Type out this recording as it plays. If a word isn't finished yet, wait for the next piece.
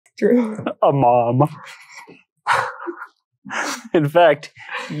True. A mom. In fact,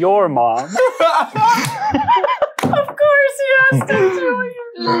 your mom. Of course he has to do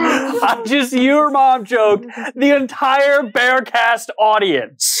it. I just your mom joke the entire Bearcast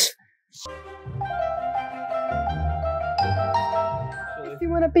audience. If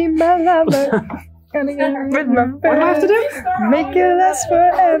you wanna be my lover, gonna get with my friend. What do I have to do? Make it last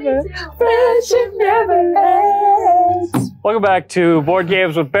forever. Friendship never ends. Welcome back to Board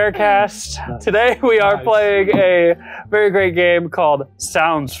Games with Bearcast. Today we are playing a very great game called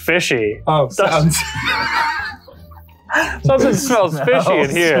Sounds Fishy. Oh, sounds. Something smells fishy in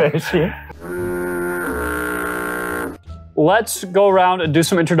here. Fishy. Let's go around and do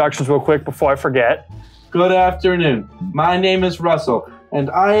some introductions real quick before I forget. Good afternoon. My name is Russell, and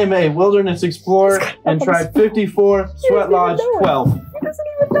I am a wilderness explorer in Tribe 54, Sweat Lodge 12. He doesn't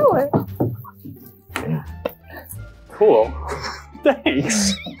even know it. Cool.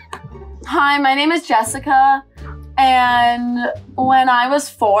 Thanks. Hi, my name is Jessica, and when I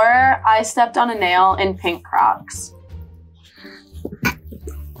was 4, I stepped on a nail in pink Crocs.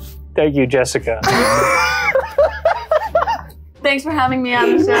 Thank you, Jessica. Thanks for having me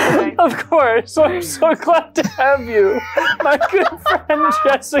on the show today. Of course. I'm so glad to have you. My good friend,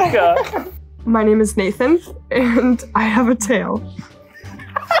 Jessica. My name is Nathan, and I have a tail.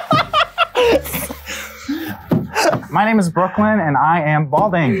 My name is Brooklyn, and I am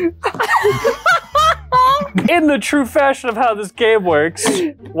balding. In the true fashion of how this game works,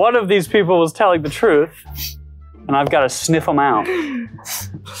 one of these people was telling the truth, and I've got to sniff them out.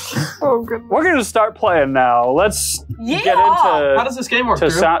 Oh, goodness. We're going to start playing now. Let's get into... How does this game work, Drew?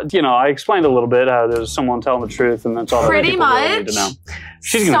 You know, I explained a little bit how there's someone telling the truth, and that's all that people really need to know.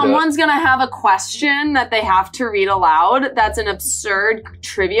 She's gonna Someone's gonna have a question that they have to read aloud. That's an absurd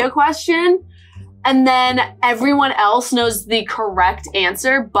trivia question. And then everyone else knows the correct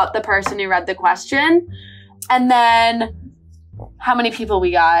answer, but the person who read the question. And then, how many people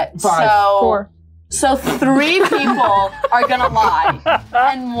we got? 5. 4. So 3 people are gonna lie,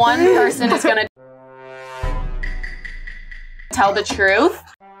 and 1 person is gonna tell the truth.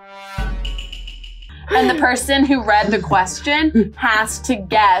 And the person who read the question has to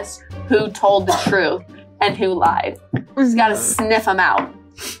guess who told the truth and who lied. You just gotta sniff them out.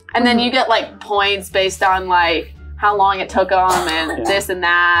 And then you get like points based on like how long it took them and this and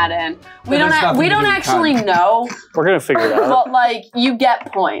that, and we don't actually know. We're gonna figure it out. But like you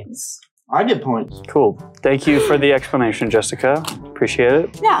get points. I get points. Cool. Thank you for the explanation, Jessica. Appreciate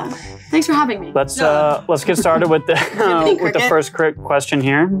it. Yeah. Thanks for having me. Let's get started with the with the first question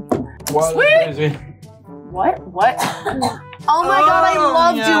here. Sweet. What? What? Oh my god, I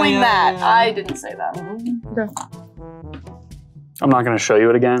love doing that. Yeah. I didn't say that. Okay. I'm not going to show you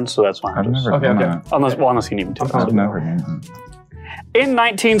it again, so that's fine. I've never done that. Unless you need me to. I've never done that. In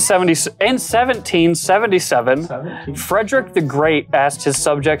 1777, Frederick the Great asked his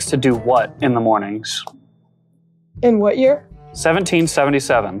subjects to do what in the mornings? In what year?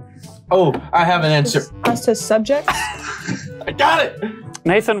 1777. Oh, I have an answer. Asked his subjects? I got it!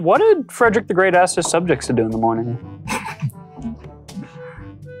 Nathan, what did Frederick the Great ask his subjects to do in the morning?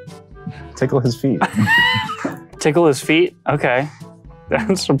 Tickle his feet. Tickle his feet? Okay.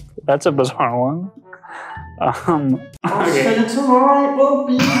 That's a bizarre one. Okay.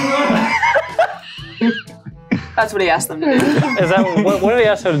 That's what he asked them to do. Is that what did he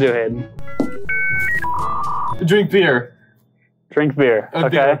ask him to do, Hayden? Drink beer. Drink beer. Okay.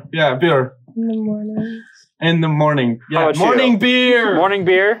 Beer. Yeah, beer. In the morning. In the morning. How Yeah, about you? morning beer. Morning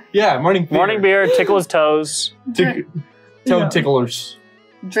beer? Yeah, morning beer. Morning beer, tickle his toes. Toad ticklers.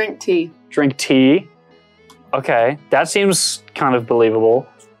 Drink tea. Drink tea. Okay, that seems kind of believable.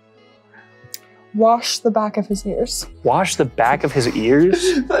 Wash the back of his ears. Wash the back of his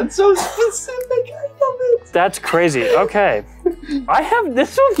ears? That's so specific. I love it. That's crazy. Okay.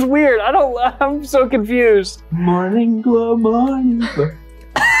 This one's weird. I'm so confused. Morning glow, morning glow.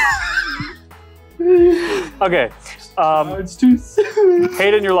 Okay. It's too soon.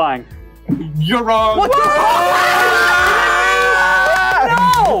 Hayden, you're lying. You're wrong. What the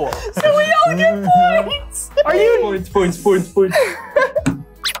No! So we all get points! Are you? Points.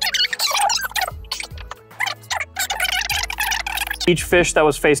 Each fish that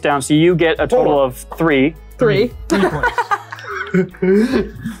was face down, so you get a total of 3. 3. 3 points.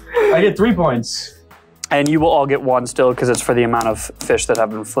 I get 3 points. And you will all get 1 still, because it's for the amount of fish that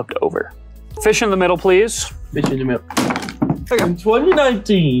have been flipped over. Fish in the middle, please. Fish in the middle. In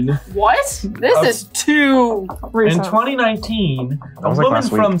 2019. What? This is too... In 2019, a was like woman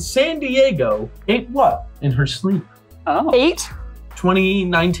last week. from San Diego ate what in her sleep? Oh. 8?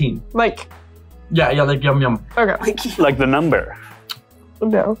 2019. Like, Yeah, like yum yum. okay. Like the number.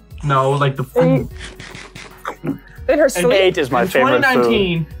 No. No, like the In her And sleep? 8 is my in favorite food.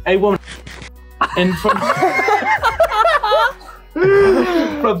 2019, a woman in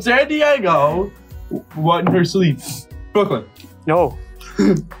from San Diego, what in her sleep? Brooklyn. No.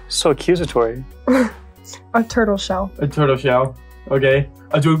 So accusatory. A turtle shell. A turtle shell. Okay.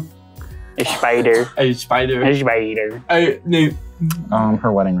 A droop. A spider. A spider. A spider. Her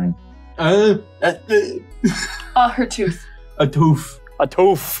wedding ring. Her tooth. A tooth. A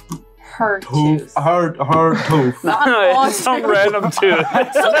tooth. Her tooth. Her tooth. It's some random tooth.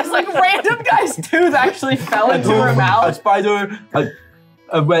 So this like random guy's tooth actually fell into her A mouth. spider.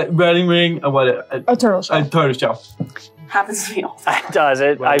 A wedding ring. A turtle shell. A turtle shell. Happens to me all the time. It does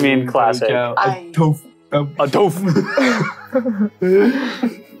it. I mean, classic. A tooth. A tooth.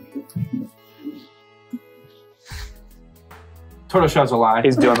 Turtle shell's a lie.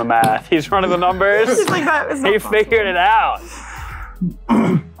 He's doing the math. He's running the numbers. It's like that. It's not He figured it out.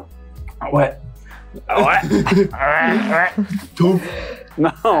 What? What? Tooth.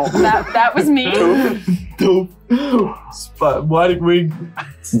 No. That was me. Tooth. Wedding ring.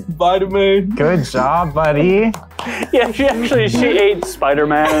 Spider-Man. Good job, buddy. Yeah, she ate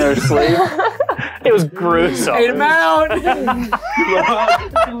Spider-Man in her sleep. It was gruesome. Ate him out. In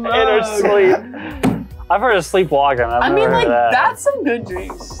her sleep. I've heard of sleepwalking. I mean, like, that's some good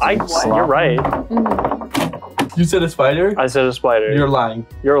dreams. You're right. You said a spider? I said a spider. You're lying.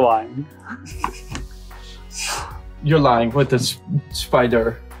 You're lying. You're lying with the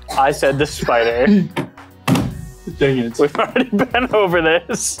spider. I said the spider. Dang it. We've already been over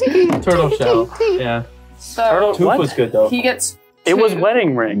this. Turtle shell. Yeah. So Turtle- Tooth What? was good though. he gets It was two.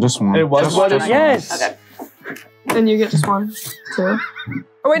 wedding ring. Just one. It was Just wedding one. ring. Yes. Okay. And you get just 1, 2.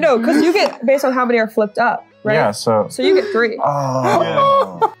 Oh wait, no, because you get based on how many are flipped up, right? Yeah, so. So you get 3.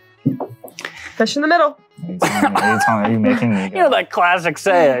 Oh. Fish in the middle. Are you making me? You know that classic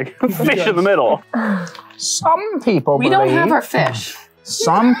saying, fish in the middle. Some people We don't have our fish.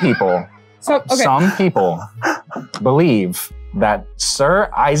 Some people. So okay. Some people believe that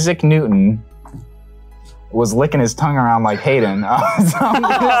Sir Isaac Newton was licking his tongue around like Hayden.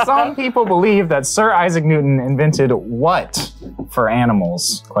 Some people believe that Sir Isaac Newton invented what for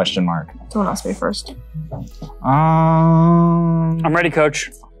animals? Question mark. Don't ask me first. I'm ready, coach.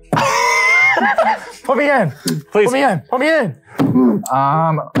 Put me in. Please. Put me in. Put me in.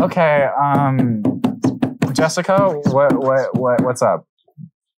 Okay. Jessica, what's up?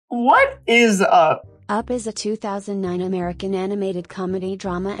 What is up? Up is a 2009 American animated comedy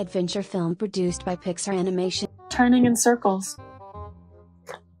drama adventure film produced by Pixar Animation. Turning in circles.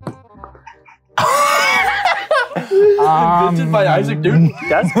 Invented by Isaac Newton?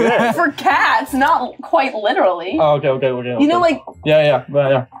 That's good. For cats, not quite literally. Oh, okay. You know, like Yeah.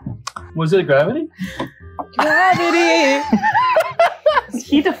 Was it gravity? Gravity.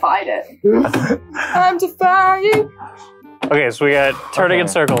 he defied it. I'm defying. Okay, so we got turning in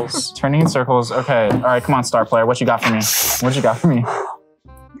Okay. circles. Turning in circles. Okay. All right, come on, star player. What you got for me? What you got for me?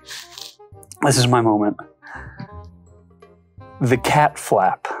 This is my moment. The cat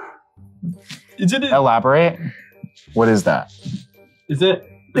flap. Is it? Elaborate. What is that? Is it?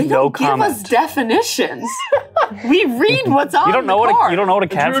 They No don't give comment. us definitions. We read what's on You don't know the what card. you don't know what a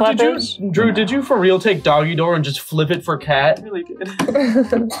cat flap is? Drew, did you for real take doggy door and just flip it for cat? Really good.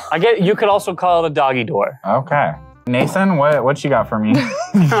 I get. You could also call it a doggy door. Okay. Nathan, what you got for me?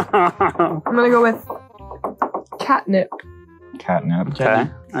 I'm gonna go with catnip. Catnip. Okay.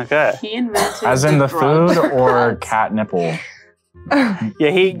 Okay. He invented As in the drug. food or cat nipple?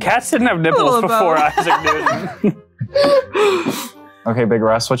 Yeah, cats didn't have nipples little before both. Isaac Newton. Okay, Big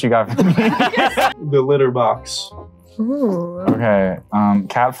Russ, what you got for me? The litter box. Ooh. Okay,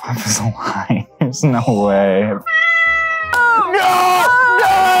 cat flap is a lie. There's no way.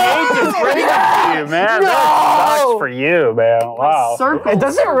 Just bring it to you, man. That sucks for you, man. Wow. Circles It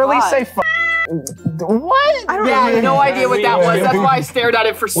doesn't really for say what? what? I don't Yeah, I know. had no idea what that was. That's why I stared at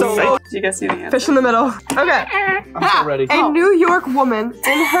it for so long. Did you guys see the answer? Fish in the middle. Okay. I'm so ready. A New York woman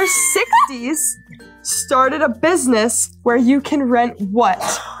in her 60s started a business where you can rent what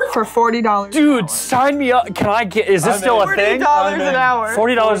for $40? Dude, sign me up. Can I get? Is this I'm still in. a thing? $40 an hour.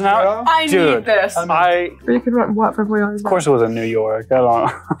 $40 an hour. I Dude, need this. I. Or you can rent what for $40 an Of course, it was in New York. I don't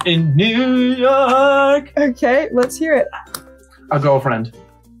know. In New York. hour? Okay, let's hear it. A girlfriend.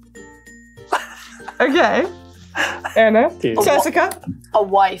 Okay. Anna. Dude. Jessica. A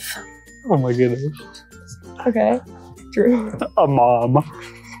wife. Oh my goodness. Okay. Drew. A mom.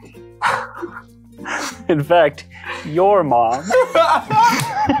 In fact, your mom. Of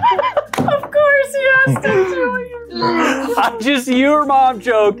course, yes. I just your mom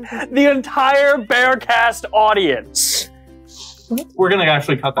joke. The entire Bearcast audience We're gonna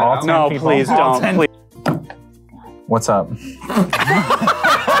actually cut that All out. No, people. please All don't. 10. Please. What's up?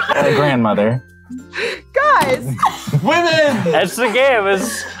 Grandmother. Guys! Women! That's the game.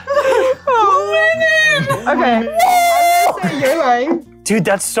 Is Women! Okay. I'm gonna say you're lying. dude,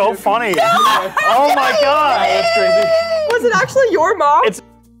 that's so funny. Oh my god. That's crazy. Was it actually your mom? It's-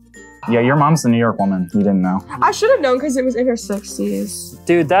 Yeah, your mom's the New York woman. You didn't know. I should have known because it was in her 60s.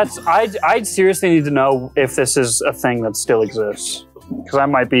 Dude, that's I seriously need to know if this is a thing that still exists. Because I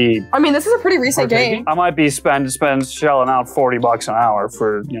might be I mean, this is a pretty recent game. shelling out $40 an hour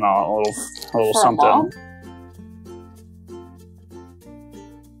for, you know, a little For a something. mall?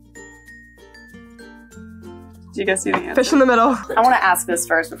 Do you guys see the answer? Fish in the middle. I want to ask this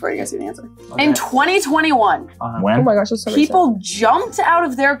first before you guys see the answer. In 2021, When? Oh my gosh, that's so people jumped out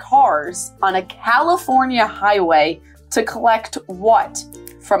of their cars on a California highway to collect what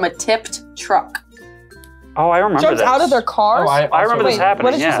from a tipped truck? Oh, I remember Jumped this. out of their cars? I remember this Wait, happening.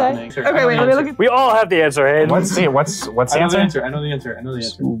 what did you Yeah. say? Okay, wait, let me look at. We all have the answer, Hayden. What's the what's I the know the answer? answer. I know the answer. I know the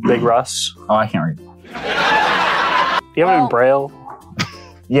answer. Big Russ? Oh, I can't read. Do you have it in Well- Braille?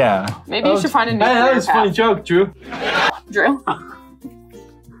 Yeah. Maybe you should find a new Hey, that career was a funny path. joke, Drew. Drew?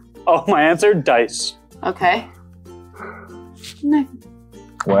 Oh, my answer? Dice. Okay. No.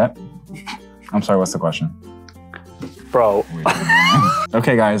 What? I'm sorry. What's the question? Bro.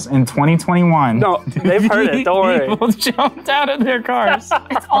 Okay, guys. In 2021. No, they've heard it. Don't worry. People jumped out of their cars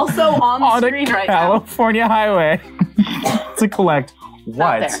It's also on the on a screen right now. California highway to collect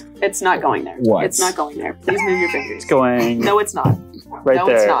Not what? there. It's not going there. What? It's not going there. Please move your fingers. It's going No, it's not. right no,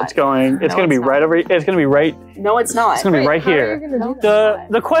 there. it's not. It's going. It's No, going to be it's right not. over. It's going to be right. No, it's not. It's going to be right How are you here. gonna do that?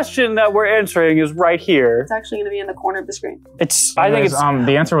 The question that we're answering is right here. It's actually going to be in the corner of the screen. It's. I think it's.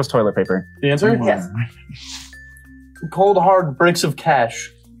 the answer was toilet paper. The answer? Yes. Cold hard bricks of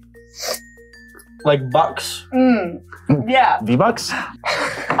cash. Like bucks. Yeah. V-Bucks?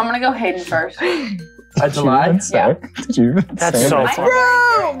 I'm going to go Hayden first. That's a lie. Yeah. Did you? That's say so that? funny.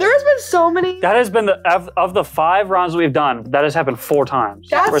 Bro, there has been so many. That has been of the 5 rounds we've done. That has happened 4 times.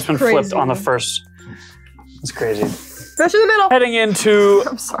 That's where it's been flipped crazy. on the first. It's crazy. Fish in the middle. Heading into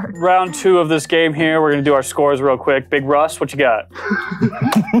I'm sorry. round 2 of this game here, we're gonna do our scores real quick. Big Russ, what you got?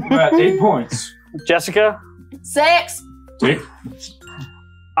 We're at 8 points. Jessica, 6.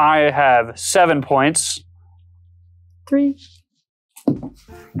 I have 7 points. 3.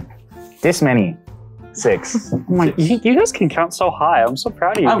 This many. 6. Oh my, you guys can count so high. I'm so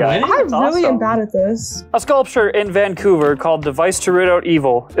proud of you I'm guys. winning? I That's really awesome. am bad at this. A sculpture in Vancouver called Device to Root Out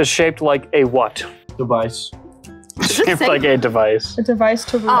Evil is shaped like a what? Device. Shaped like a device. A device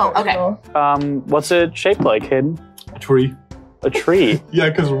to root Oh, out okay. evil. What's it shaped like, Hayden? A tree. A tree. Yeah,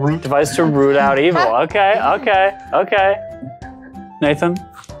 because root. Device to root out evil. Okay. Nathan?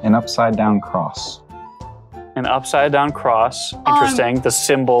 An upside down cross. An upside down cross. Interesting. The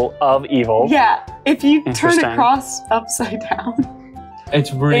symbol of evil. Yeah. If you turn Interesting. a cross upside down,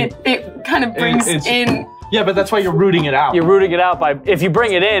 It's rooting. it kind of brings It's- in. Yeah, but that's why you're rooting it out. You're rooting it out by, if you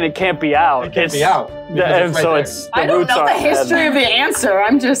bring it in, it can't be out. It can't be out. because And it's right so there. it's, the I don't roots know the are- history of the answer.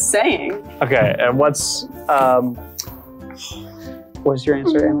 I'm just saying. Okay, and what's your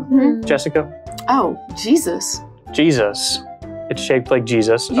answer, Emma? Jessica? Oh, Jesus. Jesus. It's shaped like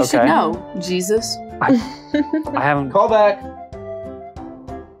Jesus. You okay. should know. Jesus. I haven't. Call back.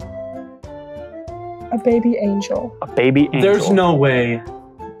 A baby angel. A baby angel. There's no way.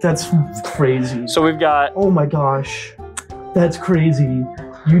 That's crazy. So we've got. Oh my gosh. That's crazy.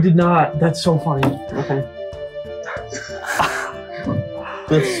 You did not. That's so funny. Okay.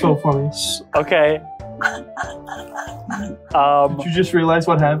 That's so funny. Okay. Did you just realize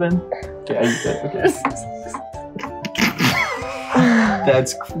what happened? Yeah, you did. Okay.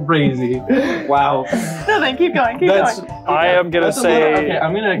 That's crazy. Wow. No, then keep going. Keep That's. going. I am gonna That's a say. little- okay,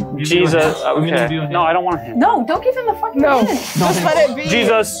 I'm gonna give you a Jesus. hint. I'm gonna Okay. do a hint. No, I don't want a hint. No, don't give him the fucking No. hint. Just let it be.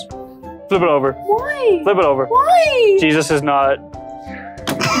 Jesus. Flip it over. Why? Flip it over. Why? Jesus is not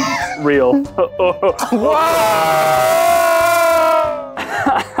real.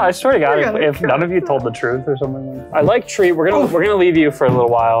 I swear to God, if none of you told the truth or something like that. I like tree. We're gonna leave you for a little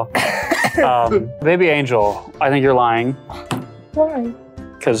while. Baby Angel, I think you're lying Why?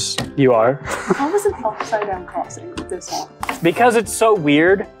 because you are. How was it upside down crossing with this one? Because it's so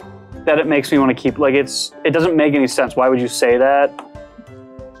weird that it makes me want to keep it doesn't make any sense. Why would you say that?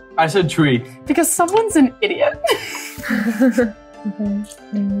 I said tree. Because someone's an idiot. Okay.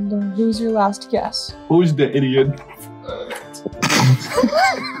 And who's your last guess? Who's the idiot?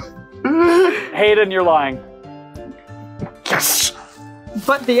 Hayden, you're lying. Yes.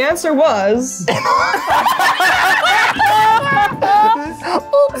 But the answer was.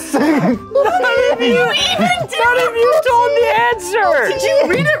 None of you told the answer. Did you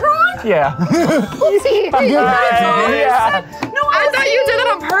read it wrong? Yeah. Yeah. No, I thought you did it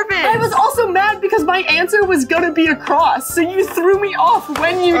on purpose. I was also mad because my answer was gonna be a cross, so you threw me off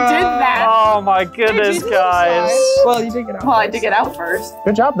when you did that. Oh my goodness, guys. Well, you did get out. Well, I did get out first.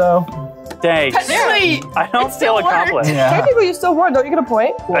 Good job, though. Thanks. Technically, I don't it feel still worked. accomplished. Yeah. Technically, you still won. Don't you get a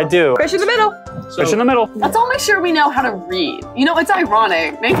point? I do. Fish in the middle. Fish in the middle. let's all make sure we know how to read. You know, it's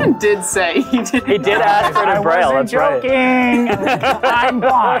ironic. Nathan did say he did. He did ask for I the braille. wasn't That's right. joking. I'm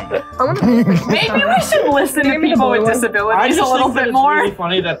blind. Maybe we should listen to Give me the people blue with one. disabilities a little think that bit it's more. really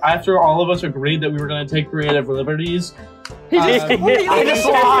funny that after all of us agreed that we were going to take creative liberties, I just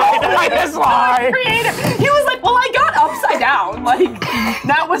lied. Creative. He was like, "Well, I got upside down. Like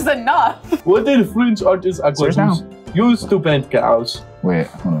that was enough." what did French artist Serious now? aquabus use to paint cows? Wait,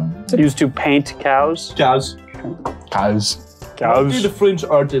 hold on. Used to paint cows. Cows. Cows. What did the French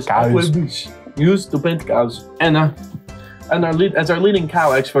artist Cows. aquabus use to paint cows? And as our leading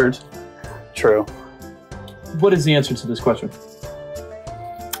cow expert, True. what is the answer to this question?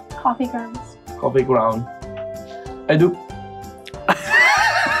 Coffee grounds. Coffee ground. I do.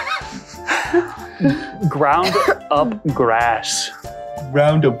 Ground up grass.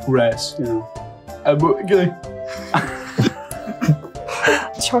 Ground up grass. Yeah. Okay.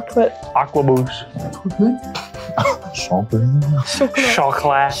 Chocolate. Aquaboost. Chocolate.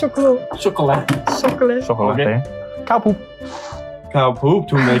 Chocolate. Chocolate. Chocolate. Chocolate. Chocolate. Cow poop. Cow poop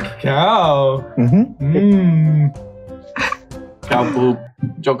to make cow. Mm-hmm. Mmm. Cow poop.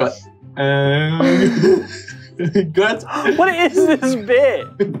 Chocolate. Gut. What is this bit?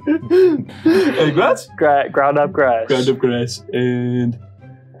 Gut. Ground up grass. Ground up grass and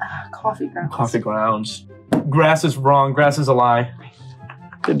Coffee grounds. coffee grounds. Grass is wrong. Grass is a lie.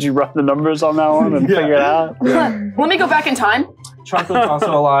 Did you run the numbers on that one and Yeah. figure it out? Let me go back in time. Chocolate's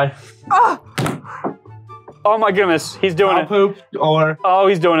also a lie. Oh my goodness, he's doing Cow it. poop or Oh,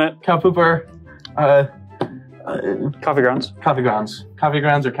 he's doing it. cow pooper. Coffee grounds. Coffee grounds. Coffee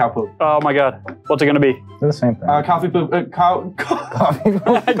grounds or cow poop. Oh my god. What's it gonna be? They're the same thing. Coffee poop. Cow. Coffee poop.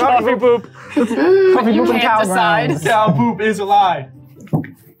 Coffee poop. Coffee You poop and can't cow decide. grounds. Cow poop is a lie.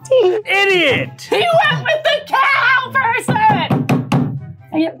 Idiot! He went with the cow person.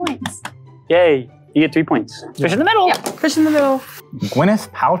 I get points. Yay. You get 3 points. Fish in the middle. Yeah. Fish in the middle. Gwyneth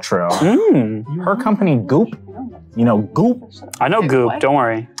Paltrow. Mmm. Her company Goop, you know Goop, I know Goop, What? don't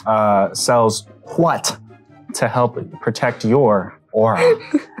worry. sells what to help protect your aura?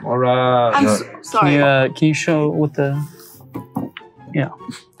 Or I'm sorry. Can you show what the...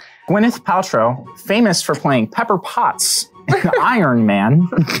 Gwyneth Paltrow, famous for playing Pepper Potts in Iron Man.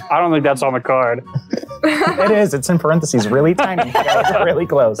 I don't think that's on the card. It is. It's in parentheses, really tiny, really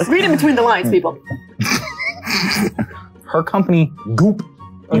close. Read in between the lines, people. Her company Goop,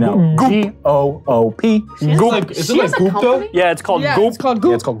 you know, G-O-O-P. Goop. Is it like Goop though? Yeah, it's called Yeah, Goop. it's called Yeah,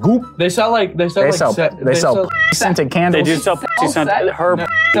 Goop. it's called Goop. They sell They sell scented They candles. do sell scent. Her.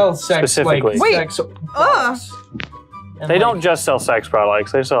 sell sex Specifically. like Wait. sex. Ugh. And They like- don't just sell sex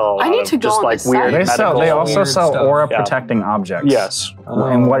products. They sell a lot I need of to go just on like the weird site. medical. They also Weird sell stuff. aura Yeah. protecting objects. Yes.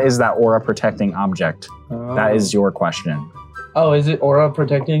 And what is that aura protecting object? Oh. That is your question. Oh, is it aura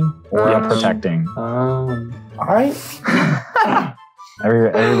protecting? Aura Um, protecting. Alright.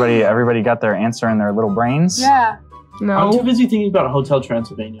 Everybody got their answer in their little brains? Yeah. I'm too No. busy thinking about Hotel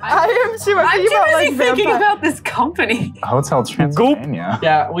Transylvania. I am too. I'm thinking too about, busy like, thinking vampire. about this company. Hotel Transylvania.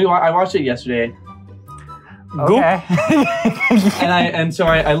 Yeah, I watched it yesterday, Goop. Okay. and so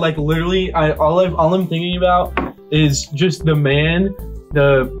I like literally all I'm thinking about is just the man,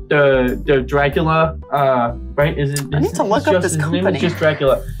 the Dracula, right? I need to look up this his name company. is just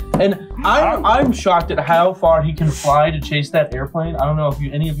Dracula, and I'm shocked at how far he can fly to chase that airplane. I don't know if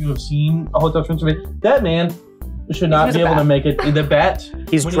any of you have seen Hotel Transylvania. That man should not He's be a able bat. to make it. The bat.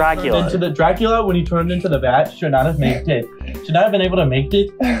 He's when he Dracula. turned into the Dracula when he turned into the bat should not have made it. Should not have been able to make it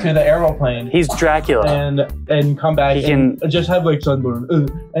to the aeroplane. He's Dracula. And come back He and just have like sunburn.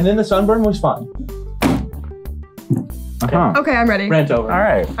 And then the sunburn was fine. Uh-huh. Okay, I'm ready. Rant over. All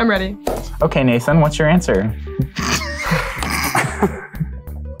right. I'm ready. Okay, Nathan, what's your answer?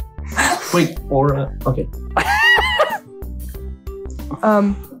 Wait, aura. Okay.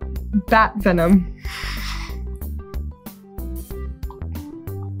 Bat venom.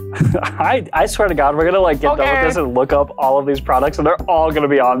 I swear to God, we're gonna like get done with this and look up all of these products, and they're all gonna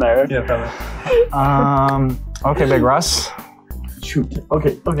be on there. Yeah, probably. Okay, Big Russ. Shoot.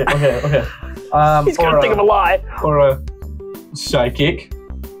 Okay. He's gonna think of a lie. Or a psychic.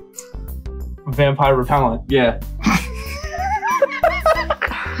 Vampire repellent. Yeah.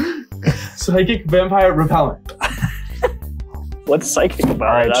 Psychic vampire repellent. What's psychic All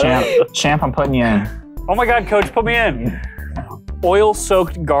about right, it? champ, I'm putting you in. Oh my God, Coach, put me in.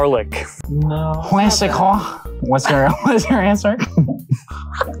 Oil-soaked garlic. No. What's your answer?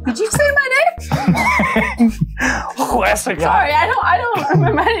 Did you say my name? Classic. Sorry, I don't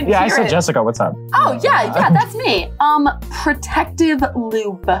remember. I didn't Yeah, I hear said it. Jessica. What's up? Oh yeah, that's me. Protective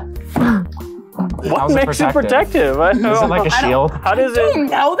lube. What How's it makes it protective? I don't Is know. it like a shield? How does it?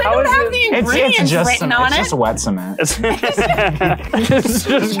 No, they how don't is have it- the ingredients It's just written cement. on It's it. just wet cement. It's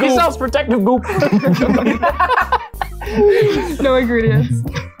just goop. Yourself's protective goop. No ingredients.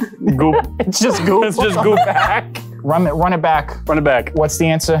 Goop. It's just goop. It's just goop back. Run it back. Run it back. What's the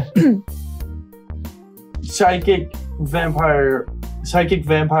answer? Psychic vampire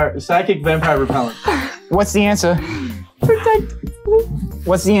repellent. What's the answer?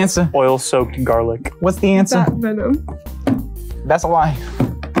 What's the answer? Oil-soaked garlic. What's the answer? Bat venom. That's a lie.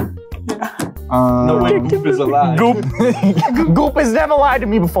 No way, goop is a lie. Goop. Goop has never lied to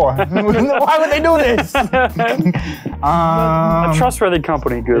me before. Why would they do this? A trustworthy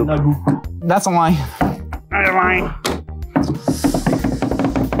company, Goop. No goop. That's a lie. Never mind.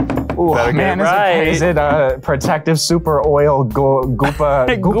 Ooh, Better get man, it right. is it protective super oil goopa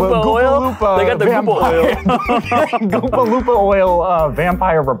oil? Lupa They got the Goopa oil. Goopa Lupa oil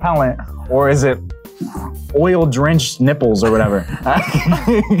vampire repellent, or is it oil drenched nipples or whatever?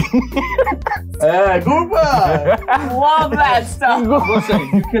 Goopa! Love that stuff. Listen,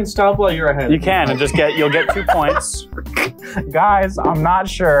 you can stop while you're ahead. You can, and you'll get 2 points. Guys, I'm not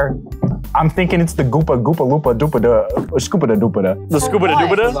sure. I'm thinking it's the Goopa Lupa Dupa da Scoopa da Dupa da. The scuba da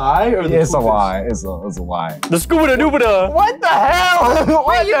duba da? Lie or the It's a goop is- lie. It's a lie. The scuba da duba da? What the hell?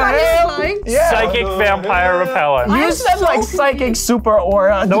 What You the thought he hell? was lying? Yeah. Psychic vampire repellent. You said like psychic super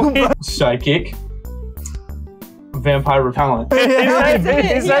aura. Psychic vampire repellent. He He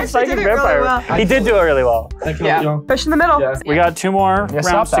said actually psychic did it really vampire. well. He did do it really well. Thank you. Yeah. you know. Fish in the middle. Yeah. We got 2 more Yeah,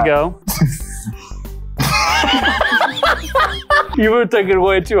 rounds stop to go. You were thinking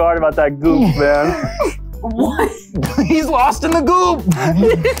way too hard about that goop, man. What? He's lost in the goop.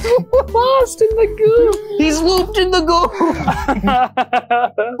 Lost in the goop. He's looped in the goop.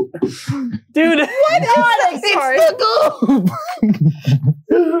 Dude. Sorry.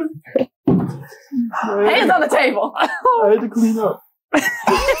 Hands on the table. I had to clean up.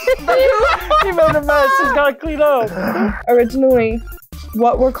 He made a mess. He's got to clean up. Originally,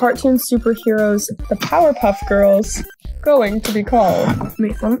 what were cartoon superheroes, the Powerpuff Girls, going to be called?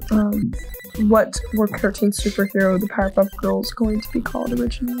 Nathan, what were cartoon superhero, the Powerpuff Girls, going to be called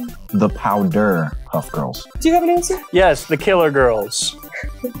originally? The Powder Puff Girls. Do you have an answer? Yes, the Killer Girls.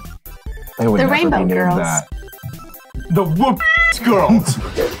 They would The never Rainbow be named Girls. that. The whoop girls.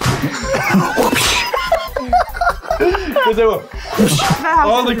 Because they were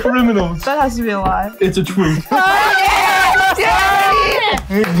all the criminals. That has to be a lie. It's a truth.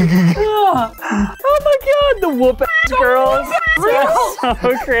 Oh my God, the whoop ass girls. That's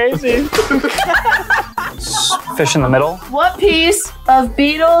so crazy. Fish in the middle. What piece of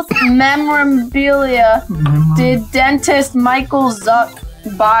Beatles memorabilia did dentist Michael Zuck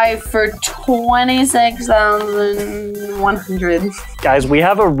buy for $26,100? Guys, we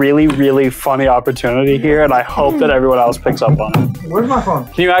have a really, really funny opportunity here, and I hope that everyone else picks up on it. Where's my phone?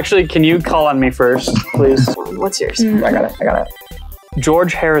 Can you call on me first, please? What's yours? I got it.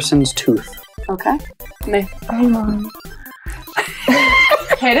 George Harrison's tooth. Okay. Me. Hang on.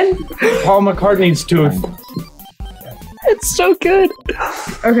 Hayden? Paul McCartney's tooth. It's so good.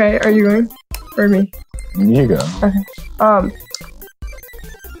 Okay, are you going? Or me? You go.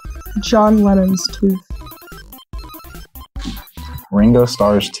 John Lennon's tooth. Ringo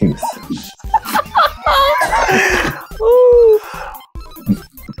Starr's tooth. Ooh.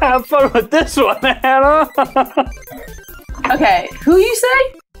 Have fun with this one, Hannah. Okay, who you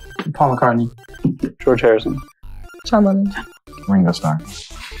say? Paul McCartney. George Harrison. John Lennon. Ringo Starr.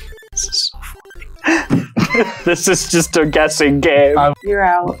 This is so funny. This is just a guessing game. You're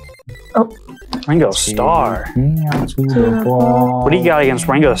out. Ringo Starr. What What do you got against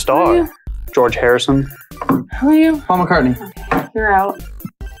Ringo Starr? George Harrison. Who are you? Paul McCartney. You're out.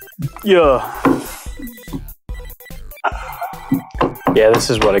 Yeah. Yeah, this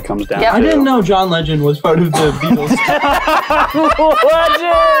is what it comes down Yep. to. I didn't know John Legend was part of the Beatles.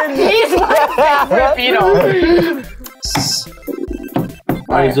 Legend! He's my favorite Beatle.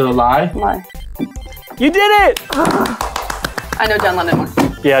 Is it a lie? Lie. You did it! I know John Lennon more.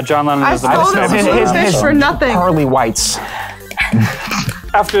 Yeah, John Lennon is the I best stole favorite. this fish for nothing. Pearly whites.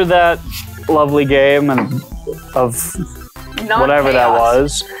 After that lovely game and of Not whatever that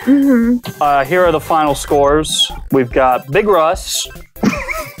chaos. was, here are the final scores. We've got Big Russ,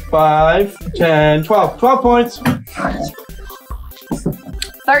 5, 10, 12. 12 points.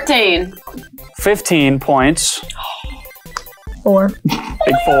 13. 15 points. 4.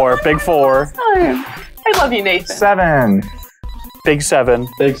 Big 4. Big 4. I love you, Nathan. 7. Big 7.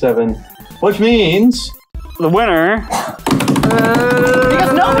 Big 7. Which means The winner.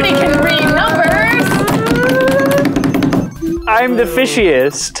 Because nobody can read numbers. I'm the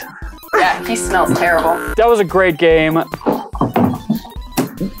fishiest. Yeah, he smells terrible. That was a great game.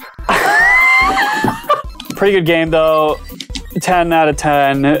 Pretty good game though. 10 out of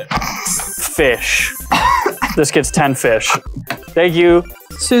 10. Fish. This gets 10 fish. Thank you.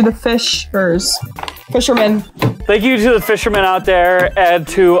 To the fishermen. Thank you to the fishermen out there and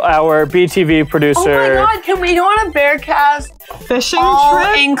to our BTV producer. Oh my god, can we go on a Bearcast Fishing trip?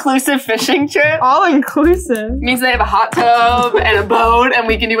 all-inclusive fishing trip? All inclusive. Means they have a hot tub and a boat and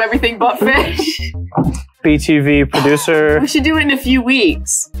we can do everything but fish. BTV producer We should do it in a few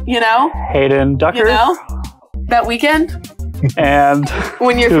weeks, you know? Hayden Ducker. You know? That weekend? And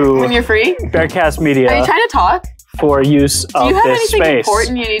When you're free? Bearcast Media Are you trying to talk? for use Do of you have this anything space.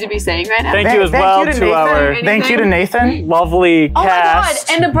 important you need to be saying right now? Thank you as well to our Thank you to Nathan. lovely Oh my god, cast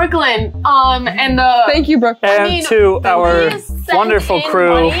and to Brooklyn, and the Thank you, Brooke. and to our he sent wonderful in crew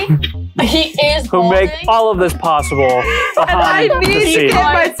money. He is who make balding. all of this possible I behind the need to scenes.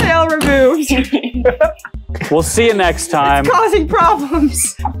 get my tail removed. We'll see you next time Causing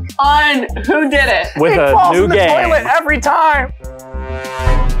problems. On who did it? with a new game. every time.